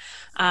a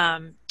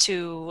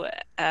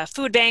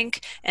food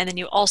bank, and then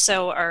you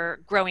also are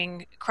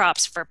growing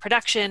crops for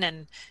production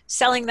and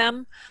selling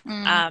them.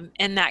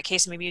 In that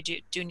case, maybe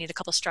you do need a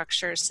couple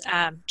structures.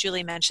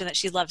 Julie mentioned that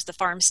she loves the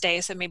farm stay,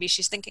 so maybe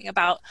she's thinking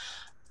about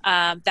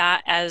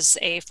that as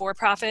a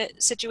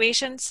for-profit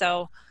situation.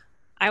 So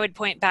I would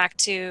point back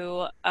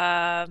to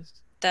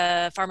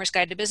the Farmer's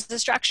Guide to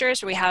Business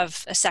Structures, where we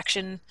have a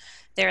section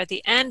there at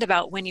the end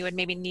about when you would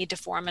maybe need to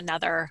form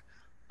another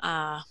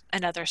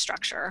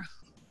structure.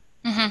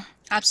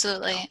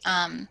 Absolutely.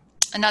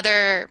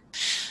 Another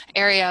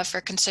area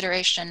for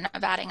consideration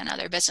of adding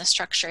another business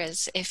structure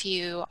is if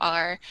you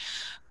are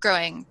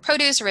growing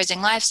produce or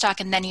raising livestock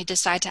and then you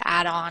decide to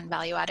add on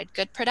value-added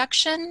good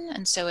production,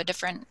 and so a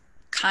different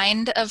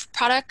kind of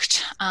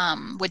product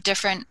with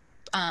different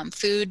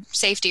food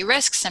safety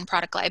risks and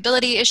product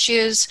liability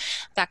issues,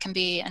 that can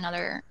be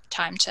another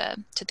time to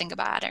think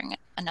about adding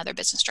another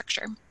business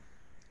structure.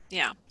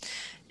 Yeah.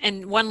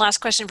 And one last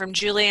question from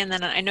Julie, and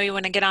then I know you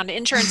want to get on to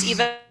insurance,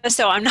 Eva,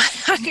 so I'm not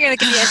going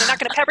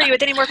to pepper you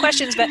with any more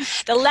questions, but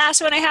the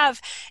last one I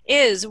have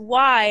is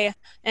why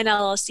an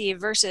LLC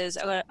versus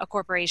a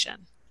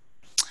corporation?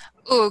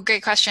 Oh,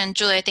 great question,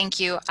 Julia. Thank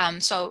you.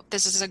 So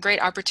this is a great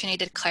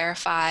opportunity to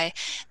clarify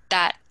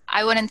that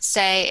I wouldn't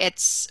say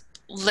it's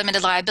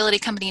limited liability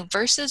company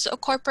versus a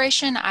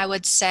corporation. I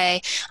would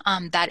say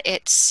that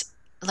it's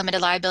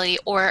limited liability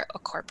or a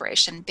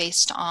corporation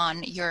based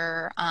on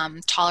your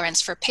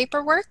tolerance for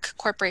paperwork.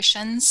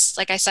 Corporations,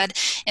 like I said,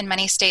 in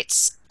many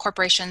states,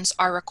 corporations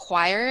are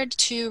required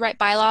to write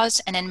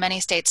bylaws, and in many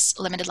states,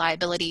 limited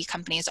liability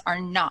companies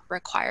are not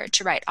required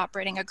to write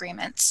operating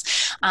agreements.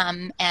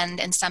 And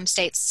in some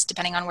states,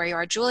 depending on where you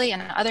are, Julie,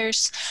 and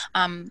others,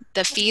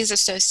 the fees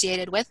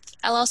associated with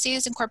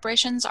LLCs and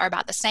corporations are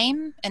about the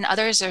same. In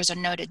others, there's a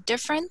noted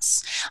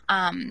difference.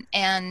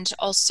 And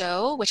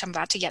also, which I'm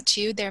about to get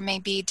to, there may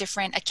be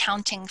different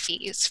accounting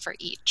fees for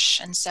each.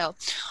 And so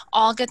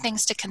all good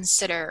things to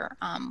consider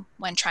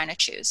when trying to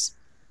choose.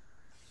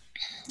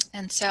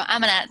 And so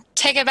I'm going to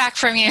take it back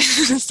from you,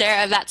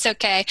 Sarah, if that's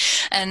okay.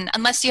 And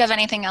unless you have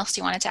anything else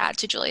you wanted to add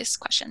to Julie's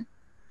question.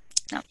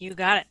 No. You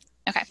got it.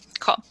 Okay,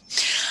 cool.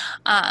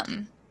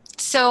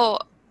 So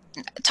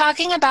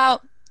talking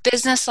about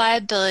business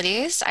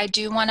liabilities, I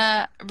do want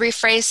to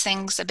rephrase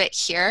things a bit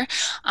here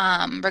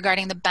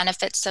regarding the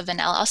benefits of an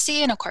LLC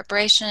and a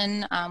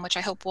corporation, which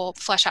I hope will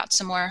flesh out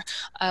some more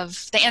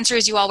of the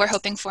answers you all were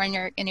hoping for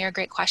in your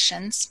great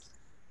questions.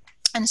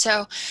 And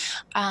so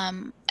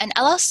an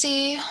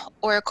LLC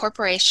or a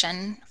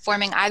corporation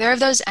forming either of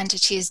those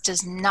entities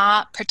does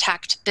not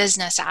protect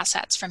business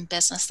assets from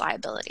business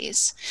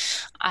liabilities.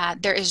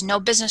 There is no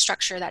business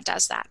structure that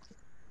does that.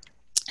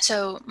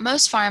 So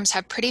most farms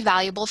have pretty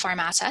valuable farm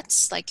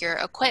assets like your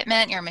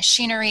equipment, your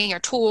machinery, your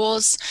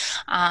tools,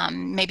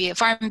 maybe a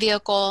farm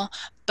vehicle,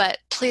 but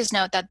please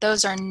note that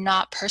those are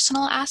not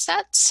personal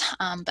assets,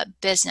 but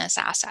business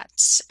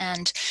assets.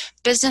 And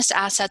business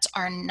assets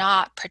are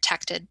not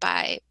protected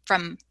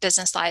from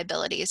business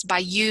liabilities by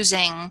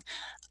using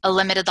a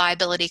limited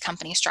liability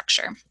company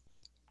structure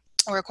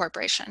or a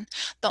corporation.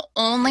 The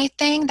only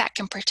thing that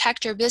can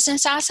protect your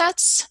business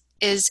assets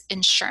is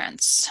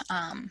insurance.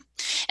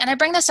 And I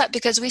bring this up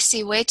because we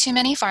see way too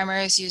many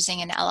farmers using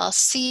an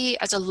LLC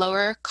as a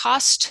lower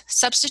cost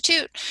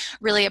substitute,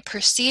 really a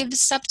perceived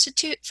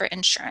substitute for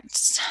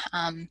insurance.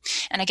 And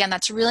again,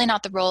 that's really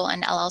not the role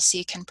an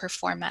LLC can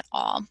perform at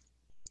all.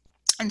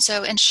 And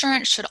so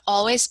insurance should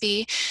always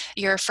be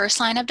your first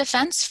line of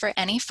defense for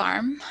any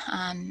farm.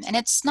 And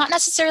it's not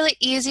necessarily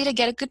easy to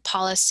get a good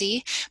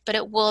policy, but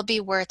it will be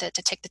worth it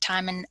to take the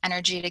time and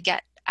energy to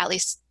get at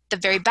least the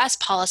very best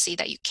policy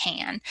that you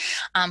can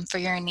for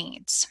your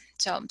needs.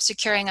 So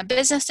securing a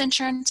business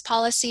insurance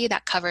policy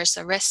that covers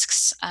the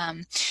risks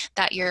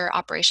that your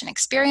operation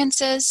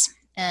experiences,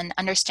 and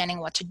understanding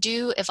what to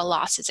do if a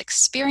loss is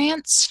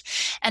experienced,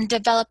 and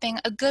developing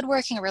a good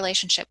working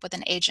relationship with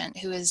an agent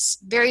who is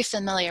very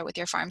familiar with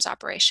your farm's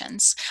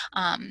operations.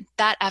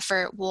 That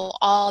effort will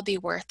all be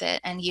worth it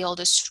and yield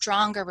a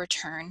stronger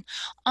return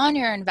on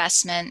your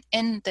investment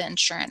in the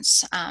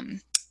insurance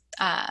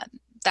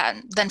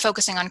than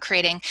focusing on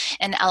creating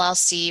an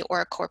LLC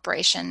or a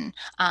corporation.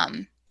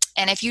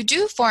 And if you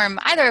do form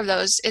either of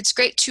those, it's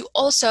great to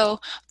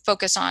also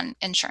focus on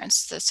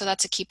insurance. So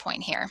that's a key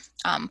point here.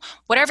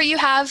 Whatever you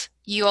have,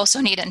 you also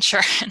need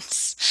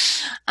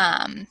insurance.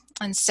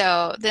 And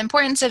so the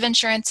importance of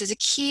insurance is a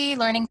key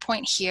learning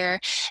point here.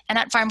 And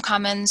at Farm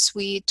Commons,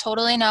 we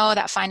totally know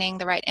that finding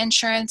the right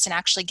insurance and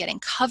actually getting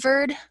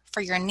covered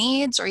for your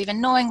needs, or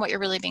even knowing what you're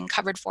really being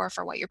covered for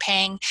what you're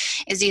paying,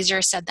 is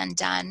easier said than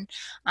done.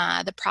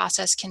 The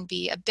process can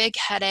be a big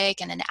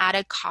headache and an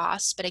added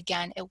cost, but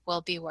again, it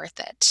will be worth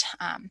it.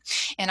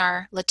 In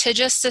our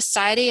litigious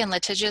society, and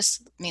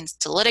litigious means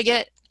to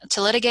litigate,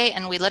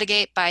 and we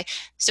litigate by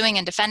suing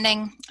and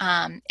defending,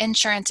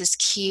 insurance is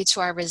key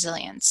to our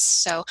resilience.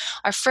 So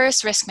our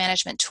first risk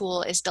management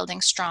tool is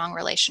building strong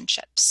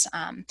relationships.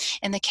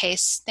 In the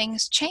case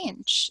things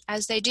change,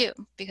 as they do,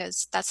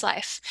 because that's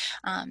life,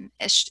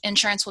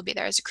 insurance will be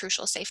there as a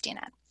crucial safety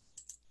net.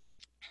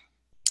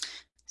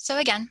 So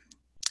again,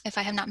 if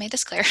I have not made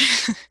this clear,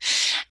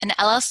 an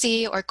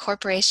LLC or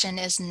corporation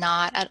is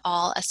not at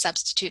all a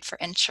substitute for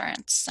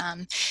insurance.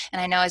 And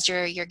I know as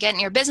you're getting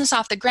your business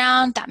off the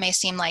ground, that may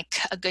seem like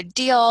a good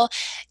deal.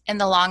 In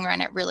the long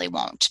run, it really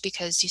won't,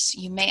 because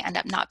you may end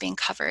up not being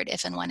covered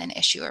if and when an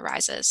issue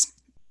arises.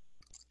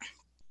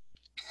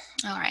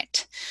 All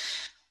right.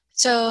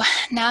 So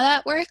now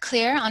that we're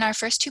clear on our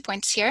first 2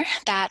 points here,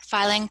 that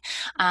filing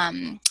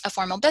a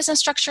formal business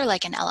structure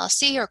like an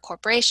LLC or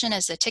corporation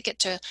is the ticket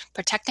to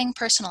protecting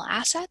personal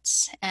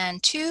assets,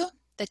 and 2,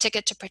 the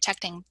ticket to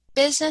protecting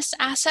business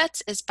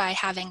assets is by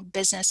having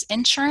business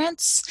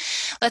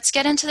insurance. Let's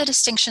get into the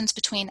distinctions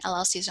between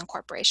LLCs and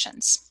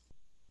corporations.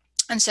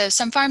 And so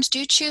some farms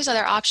do choose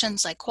other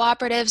options like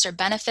cooperatives or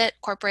benefit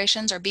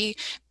corporations or B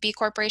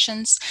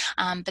corporations,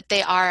 but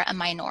they are a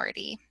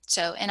minority.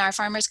 So in our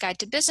Farmer's Guide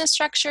to Business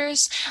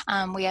Structures,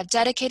 we have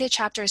dedicated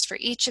chapters for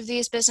each of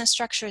these business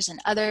structures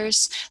and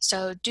others.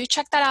 So do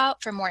check that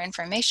out for more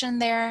information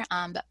there.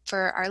 But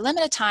for our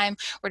limited time,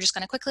 we're just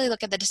going to quickly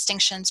look at the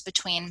distinctions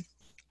between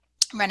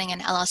running an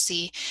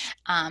LLC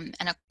and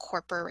a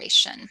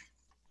corporation.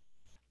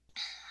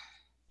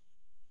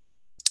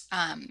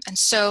 And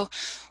so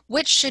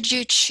which should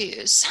you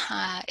choose?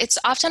 It's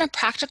often a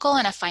practical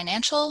and a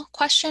financial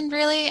question,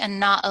 really, and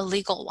not a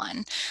legal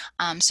one.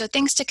 So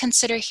things to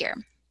consider here.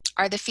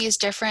 Are the fees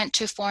different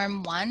to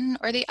form one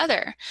or the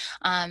other?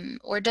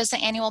 Or does the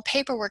annual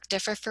paperwork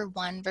differ for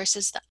one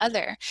versus the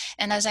other?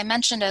 And as I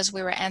mentioned, as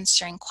we were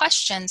answering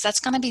questions, that's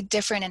going to be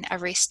different in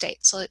every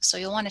state. So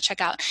you'll want to check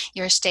out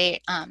your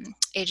state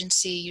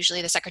agency,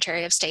 usually the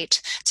Secretary of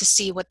State, to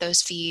see what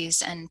those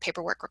fees and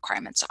paperwork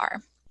requirements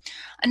are.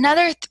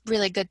 Another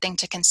really good thing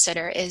to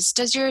consider is,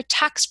 does your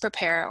tax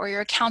preparer or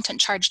your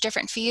accountant charge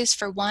different fees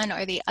for one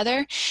or the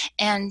other?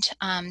 And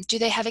do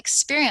they have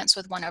experience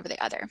with one over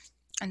the other?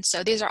 And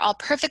so these are all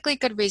perfectly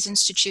good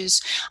reasons to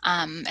choose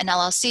an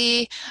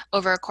LLC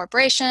over a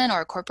corporation or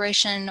a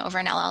corporation over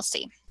an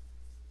LLC.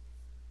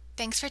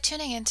 Thanks for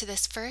tuning into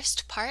this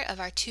first part of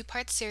our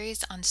 2-part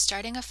series on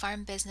starting a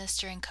farm business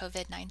during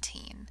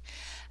COVID-19.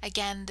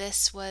 Again,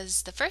 this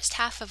was the first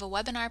half of a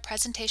webinar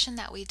presentation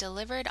that we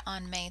delivered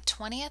on May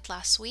 20th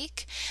last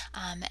week,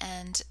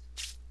 and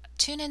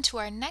tune into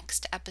our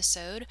next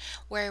episode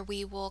where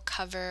we will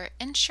cover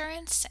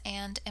insurance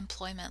and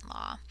employment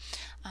law.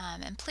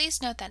 And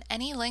please note that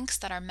any links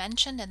that are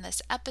mentioned in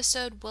this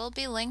episode will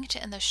be linked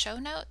in the show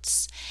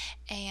notes.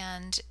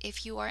 And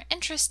if you are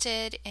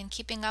interested in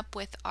keeping up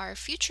with our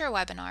future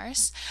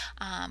webinars,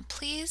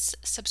 please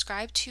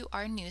subscribe to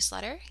our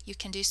newsletter. You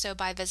can do so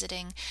by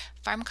visiting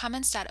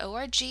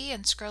farmcommons.org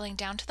and scrolling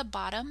down to the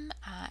bottom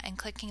and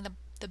clicking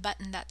the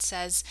button that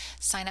says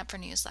sign up for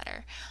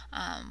newsletter.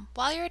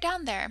 While you're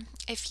down there,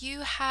 if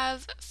you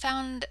have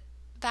found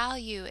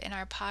value in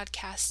our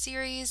podcast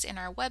series, in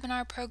our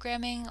webinar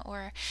programming,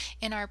 or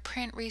in our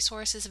print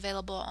resources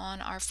available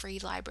on our free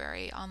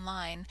library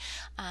online,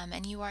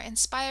 and you are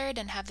inspired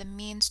and have the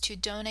means to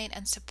donate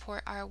and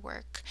support our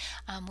work,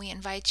 we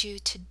invite you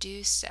to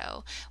do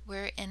so.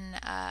 We're in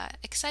an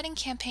exciting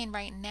campaign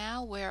right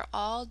now where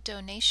all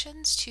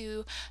donations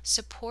to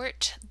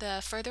support the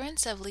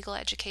furtherance of legal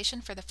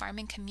education for the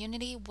farming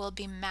community will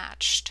be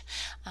matched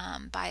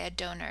by a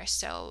donor.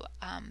 So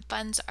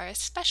funds are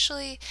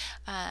especially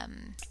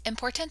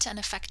important and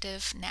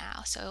effective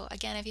now. So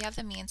again, if you have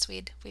the means,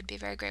 we'd be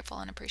very grateful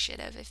and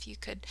appreciative if you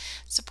could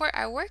support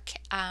our work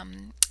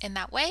in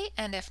that way.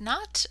 And if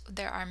not,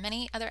 there are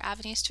many other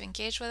avenues to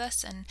engage with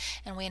us, and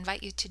we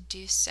invite you to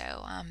do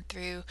so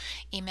through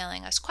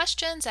emailing us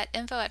questions at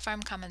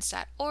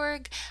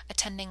info@farmcommons.org,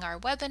 attending our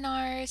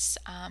webinars,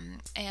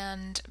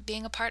 and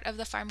being a part of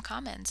the Farm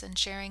Commons and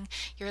sharing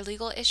your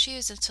legal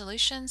issues and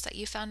solutions that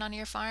you found on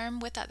your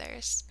farm with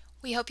others.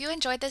 We hope you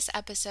enjoyed this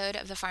episode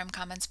of the Farm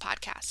Commons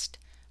podcast.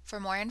 For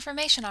more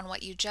information on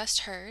what you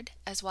just heard,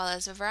 as well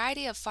as a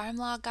variety of farm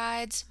law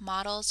guides,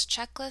 models,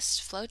 checklists,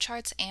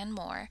 flowcharts, and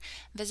more,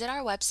 visit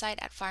our website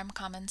at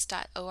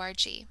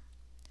farmcommons.org.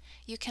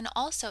 You can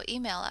also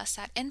email us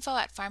at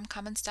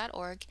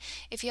info@farmcommons.org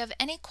if you have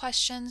any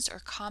questions or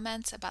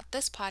comments about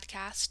this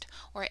podcast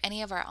or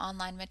any of our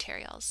online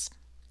materials.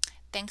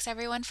 Thanks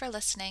everyone for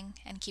listening,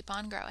 and keep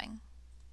on growing.